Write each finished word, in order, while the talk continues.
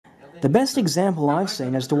The best example I've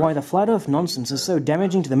seen as to why the flat earth nonsense is so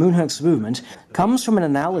damaging to the moon hoax movement comes from an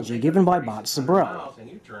analogy given by Bart Sibrel.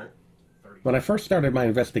 When I first started my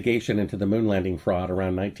investigation into the moon landing fraud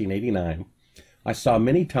around 1989, I saw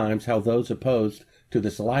many times how those opposed to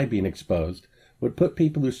this lie being exposed would put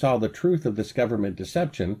people who saw the truth of this government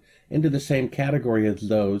deception into the same category as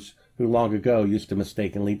those who long ago used to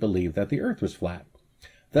mistakenly believe that the earth was flat,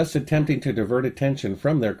 thus attempting to divert attention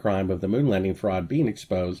from their crime of the moon landing fraud being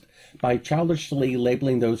exposed by childishly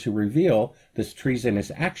labeling those who reveal this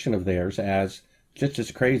treasonous action of theirs as just as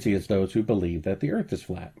crazy as those who believe that the earth is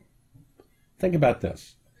flat. Think about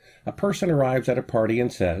this. A person arrives at a party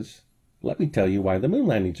and says, "Let me tell you why the moon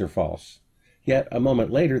landings are false." Yet a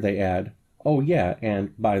moment later they add, "Oh yeah,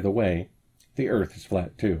 and by the way, the earth is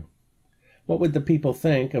flat too." What would the people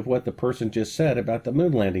think of what the person just said about the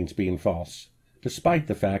moon landings being false, despite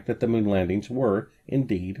the fact that the moon landings were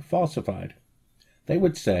indeed falsified? They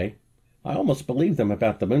would say, "I almost believed them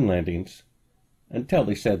about the moon landings," until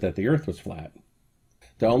they said that the earth was flat.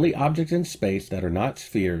 The only objects in space that are not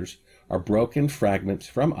spheres are broken fragments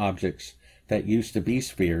from objects that used to be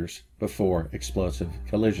spheres before explosive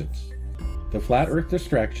collisions. The flat earth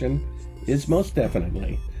distraction is most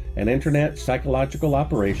definitely an internet psychological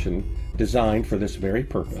operation designed for this very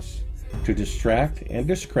purpose, to distract and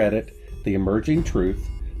discredit the emerging truth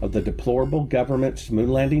of the deplorable government's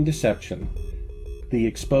moon landing deception, the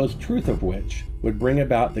exposed truth of which would bring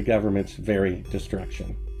about the government's very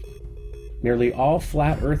destruction. Nearly all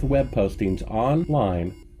flat earth web postings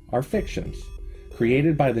online are fictions,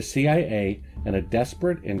 created by the CIA in a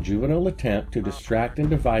desperate and juvenile attempt to distract and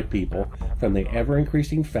divide people from the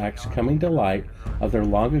ever-increasing facts coming to light of their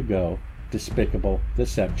long-ago despicable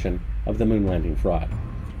deception of the moon landing fraud,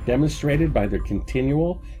 demonstrated by their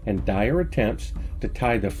continual and dire attempts to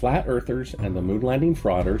tie the flat earthers and the moon landing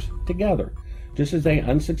frauders together, just as they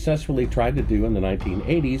unsuccessfully tried to do in the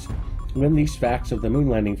 1980s when these facts of the moon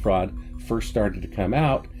landing fraud first started to come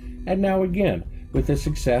out, and now again with the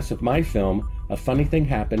success of my film A Funny Thing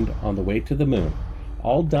Happened on the Way to the Moon,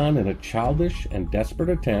 all done in a childish and desperate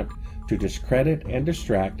attempt to discredit and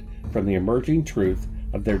distract from the emerging truth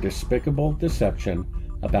of their despicable deception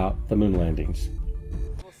about the moon landings.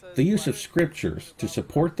 The use of scriptures to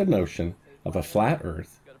support the notion of a flat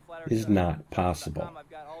earth is not possible.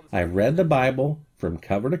 I've read the Bible from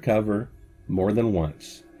cover to cover more than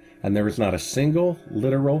once, and there is not a single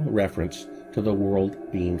literal reference to the world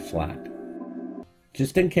being flat.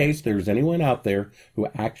 Just in case there's anyone out there who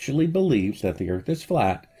actually believes that the earth is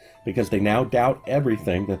flat because they now doubt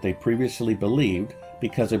everything that they previously believed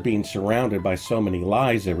because of being surrounded by so many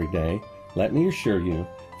lies every day, let me assure you,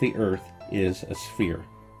 the earth is a sphere.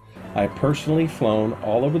 I have personally flown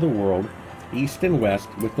all over the world, east and west,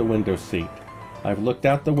 with the window seat. I've looked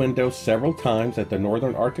out the window several times at the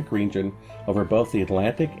northern Arctic region over both the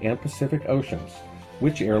Atlantic and Pacific Oceans,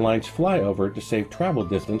 which airlines fly over to save travel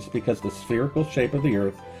distance because the spherical shape of the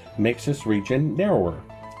Earth makes this region narrower,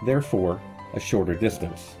 therefore a shorter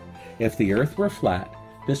distance. If the Earth were flat,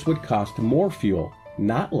 this would cost more fuel,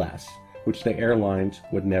 not less, which the airlines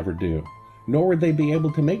would never do, nor would they be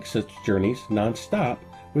able to make such journeys non-stop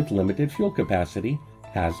with limited fuel capacity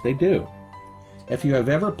as they do. If you have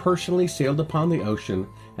ever personally sailed upon the ocean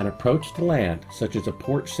and approached land, such as a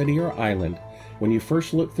port city or island, when you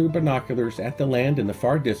first look through binoculars at the land in the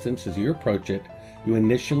far distance as you approach it, you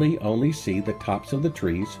initially only see the tops of the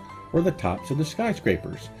trees or the tops of the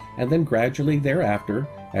skyscrapers, and then gradually thereafter,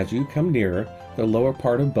 as you come nearer, the lower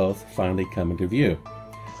part of both finally come into view.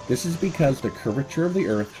 This is because the curvature of the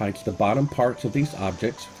earth hides the bottom parts of these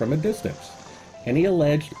objects from a distance. Any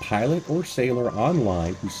alleged pilot or sailor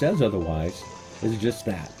online who says otherwise is just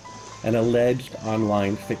that, an alleged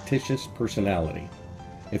online fictitious personality.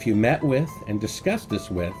 If you met with and discussed this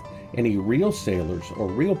with any real sailors or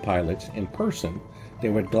real pilots in person, they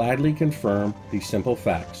would gladly confirm these simple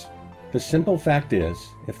facts. The simple fact is,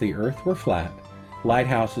 if the earth were flat,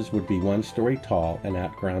 lighthouses would be 1 story tall and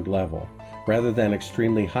at ground level, rather than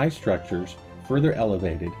extremely high structures further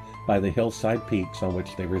elevated by the hillside peaks on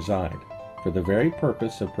which they reside, for the very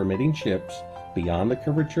purpose of permitting ships beyond the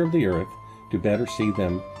curvature of the earth to better see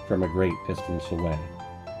them from a great distance away.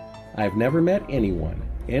 I have never met anyone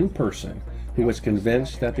in person who was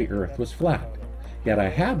convinced that the earth was flat, yet I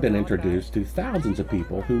have been introduced to thousands of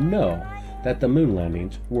people who know that the moon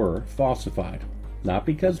landings were falsified, not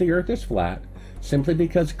because the earth is flat, simply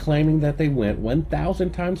because claiming that they went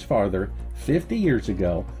 1,000 times farther 50 years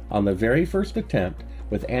ago on the very first attempt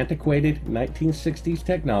with antiquated 1960s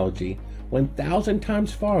technology, 1,000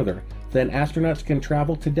 times farther than astronauts can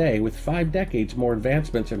travel today with 5 decades more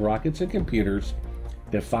advancements in rockets and computers,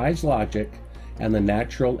 defies logic and the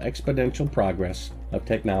natural exponential progress of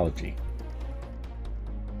technology.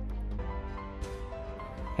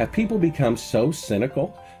 Have people become so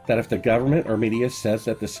cynical that if the government or media says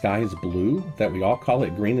that the sky is blue, that we all call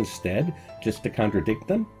it green instead, just to contradict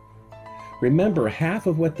them? Remember, half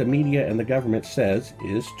of what the media and the government says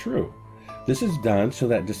is true. This is done so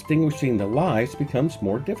that distinguishing the lies becomes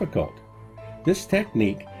more difficult. This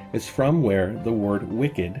technique is from where the word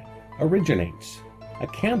wicked originates. A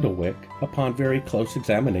candle wick, upon very close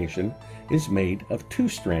examination, is made of 2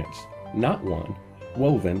 strands, not one,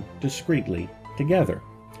 woven discreetly together.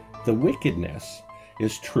 The wickedness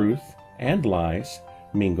is truth and lies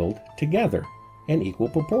mingled together in equal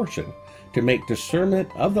proportion to make discernment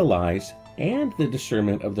of the lies and the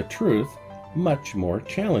discernment of the truth much more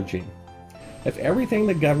challenging. If everything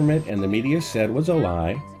the government and the media said was a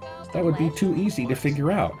lie, that would be too easy to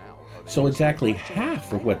figure out. So exactly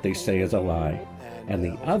half of what they say is a lie, and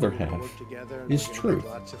the other half is truth.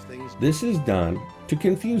 This is done to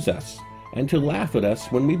confuse us and to laugh at us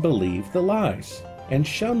when we believe the lies, and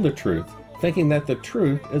shun the truth, thinking that the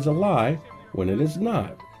truth is a lie when it is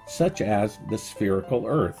not, such as the spherical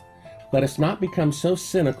earth. Let us not become so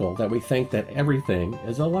cynical that we think that everything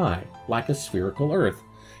is a lie, like a spherical earth,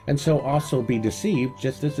 and so also be deceived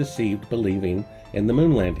just as deceived believing in the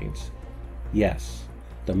moon landings. Yes,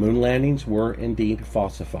 the moon landings were indeed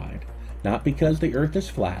falsified, not because the earth is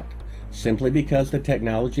flat, simply because the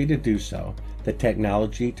technology to do so, the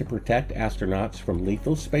technology to protect astronauts from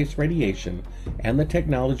lethal space radiation, and the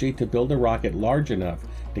technology to build a rocket large enough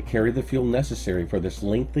to carry the fuel necessary for this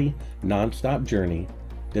lengthy, non-stop journey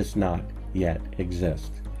does not yet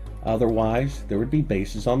exist. Otherwise, there would be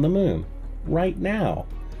bases on the moon, right now,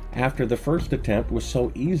 after the first attempt was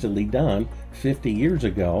so easily done 50 years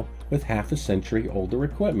ago with half a century older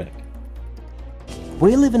equipment.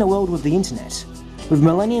 We live in a world with the internet, with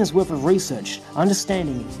millenniums worth of research,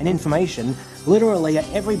 understanding, and information literally at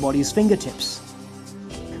everybody's fingertips.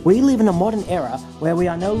 We live in a modern era where we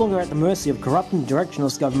are no longer at the mercy of corrupt and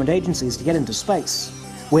directionless government agencies to get into space,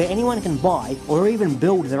 where anyone can buy or even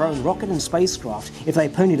build their own rocket and spacecraft if they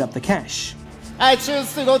ponied up the cash. I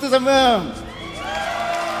choose to go to the moon!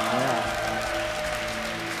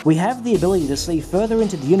 We have the ability to see further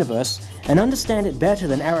into the universe and understand it better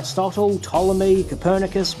than Aristotle, Ptolemy,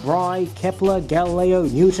 Copernicus, Bry, Kepler, Galileo,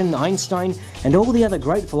 Newton, Einstein, and all the other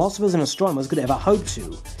great philosophers and astronomers could ever hope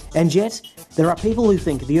to. And yet, there are people who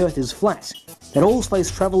think the Earth is flat, that all space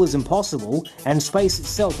travel is impossible, and space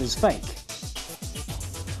itself is fake.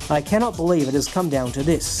 I cannot believe it has come down to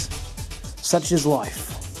this. Such is life.